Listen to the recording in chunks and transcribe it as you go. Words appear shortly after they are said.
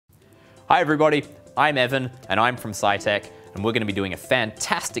Hi everybody, I'm Evan and I'm from Scitech, and we're going to be doing a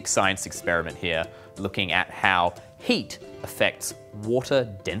fantastic science experiment here looking at how heat affects water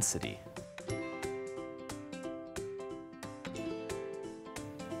density.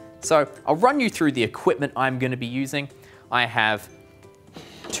 So I'll run you through the equipment I'm going to be using. I have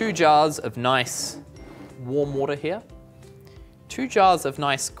 2 jars of nice warm water here, 2 jars of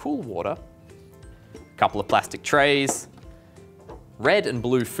nice cool water, a couple of plastic trays, red and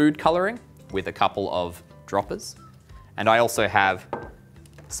blue food coloring with a couple of droppers, and I also have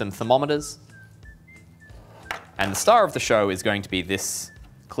some thermometers. And the star of the show is going to be this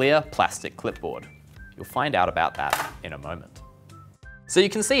clear plastic clipboard. You'll find out about that in a moment. So you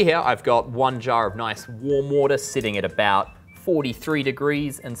can see here I've got 1 jar of nice warm water sitting at about 43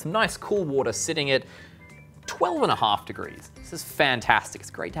 degrees and some nice cool water sitting at 12.5 degrees. This is fantastic.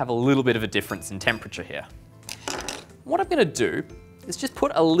 It's great to have a little bit of a difference in temperature here. What I'm going to do is just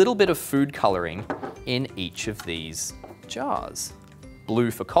put a little bit of food coloring in each of these jars.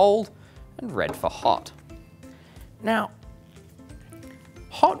 Blue for cold and red for hot. Now,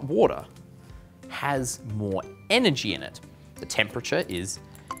 hot water has more energy in it. The temperature is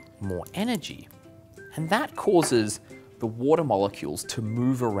more energy, and that causes the water molecules to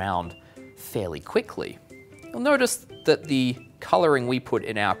move around fairly quickly. You'll notice that the coloring we put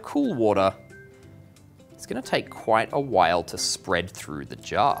in our cool water is going to take quite a while to spread through the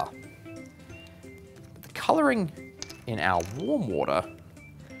jar. But the coloring in our warm water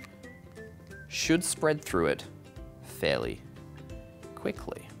should spread through it fairly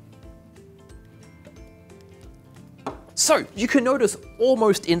quickly. So you can notice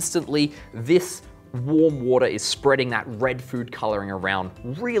almost instantly this warm water is spreading that red food coloring around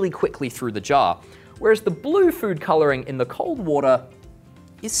really quickly through the jar, whereas the blue food coloring in the cold water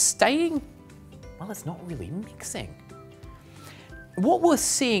is staying, well, it's not really mixing. What we're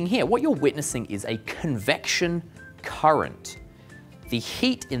seeing here, what you're witnessing, is a convection current. The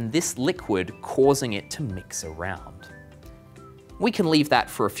heat in this liquid causing it to mix around. We can leave that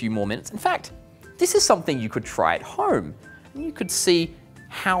for a few more minutes. In fact, this is something you could try at home. And you could see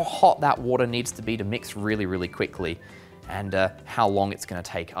how hot that water needs to be to mix really, really quickly, and how long it's going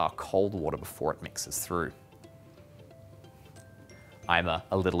to take our cold water before it mixes through. I'm a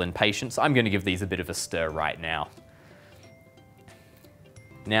little impatient, so I'm going to give these a bit of a stir right now.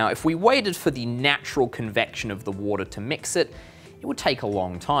 Now, if we waited for the natural convection of the water to mix it, it would take a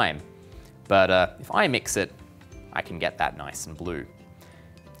long time. But if I mix it, I can get that nice and blue.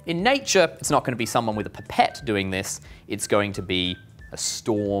 In nature, it's not going to be someone with a pipette doing this. It's going to be a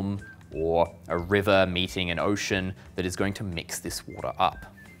storm or a river meeting an ocean that is going to mix this water up.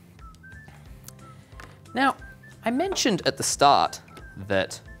 Now, I mentioned at the start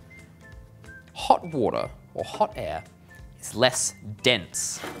that hot water or hot air is less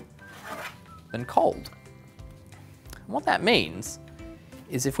dense than cold. And what that means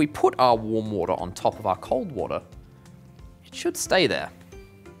is if we put our warm water on top of our cold water, it should stay there.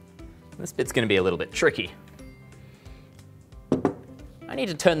 This bit's going to be a little bit tricky. I need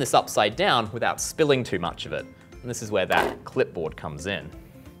to turn this upside down without spilling too much of it. And this is where that clipboard comes in.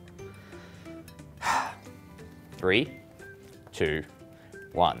 3, 2,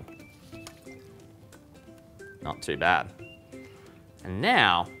 1. Not too bad. And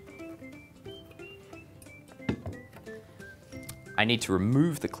now, I need to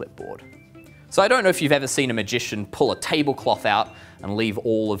remove the clipboard. So I don't know if you've ever seen a magician pull a tablecloth out and leave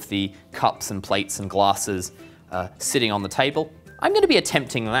all of the cups and plates and glasses sitting on the table. I'm going to be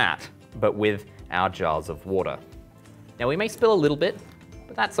attempting that, but with our jars of water. Now we may spill a little bit,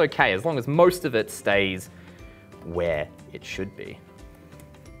 but that's okay as long as most of it stays where it should be.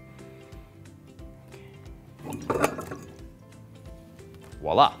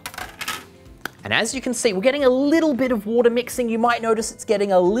 Voila. And as you can see, we're getting a little bit of water mixing. You might notice it's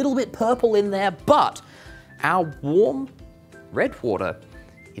getting a little bit purple in there, but our warm red water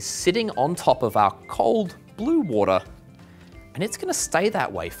is sitting on top of our cold blue water, and it's going to stay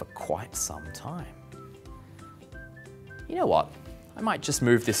that way for quite some time. You know what? I might just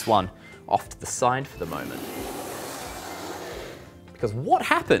move this one off to the side for the moment. Because what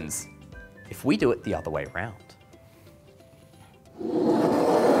happens if we do it the other way around?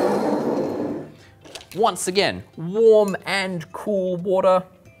 Once again, warm and cool water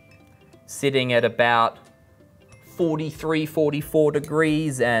sitting at about 43, 44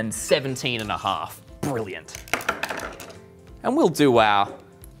 degrees and 17.5. Brilliant. And we'll do our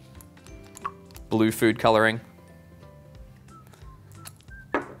blue food coloring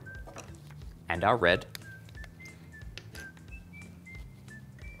and our red.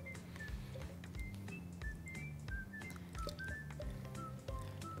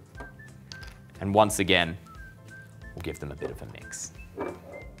 And once again, we'll give them a bit of a mix.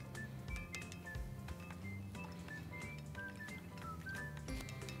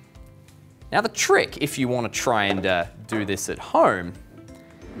 Now the trick, if you want to try and do this at home,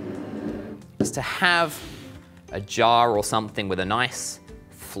 is to have a jar or something with a nice,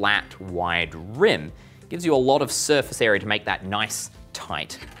 flat, wide rim. It gives you a lot of surface area to make that nice,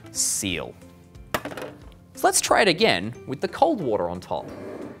 tight seal. So let's try it again with the cold water on top,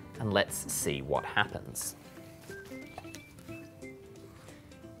 and let's see what happens.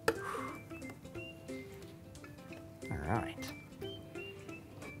 All right.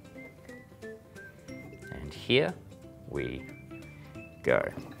 And here we go.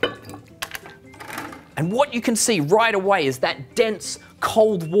 And what you can see right away is that dense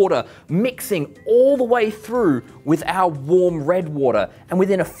cold water mixing all the way through with our warm red water. And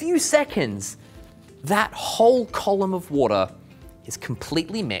within a few seconds, that whole column of water is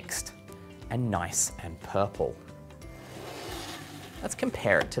completely mixed and nice and purple. Let's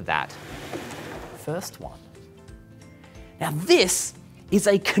compare it to that first one. Now this is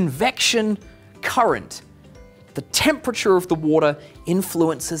a convection current. The temperature of the water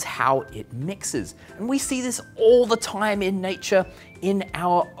influences how it mixes. And we see this all the time in nature, in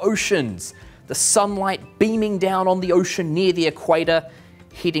our oceans. The sunlight beaming down on the ocean near the equator,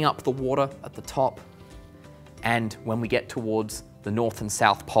 heating up the water at the top. And when we get towards the North and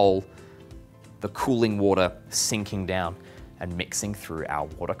South Pole, the cooling water sinking down and mixing through our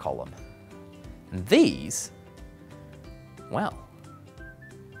water column. And these, well,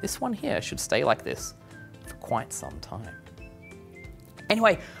 this one here should stay like this for quite some time.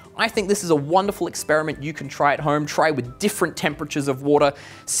 Anyway, I think this is a wonderful experiment you can try at home. Try with different temperatures of water.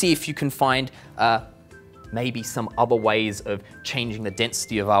 See if you can find maybe some other ways of changing the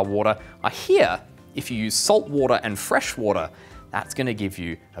density of our water. I hear if you use salt water and fresh water, that's going to give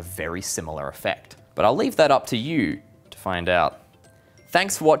you a very similar effect. But I'll leave that up to you to find out.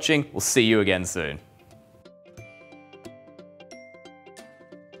 Thanks for watching. We'll see you again soon.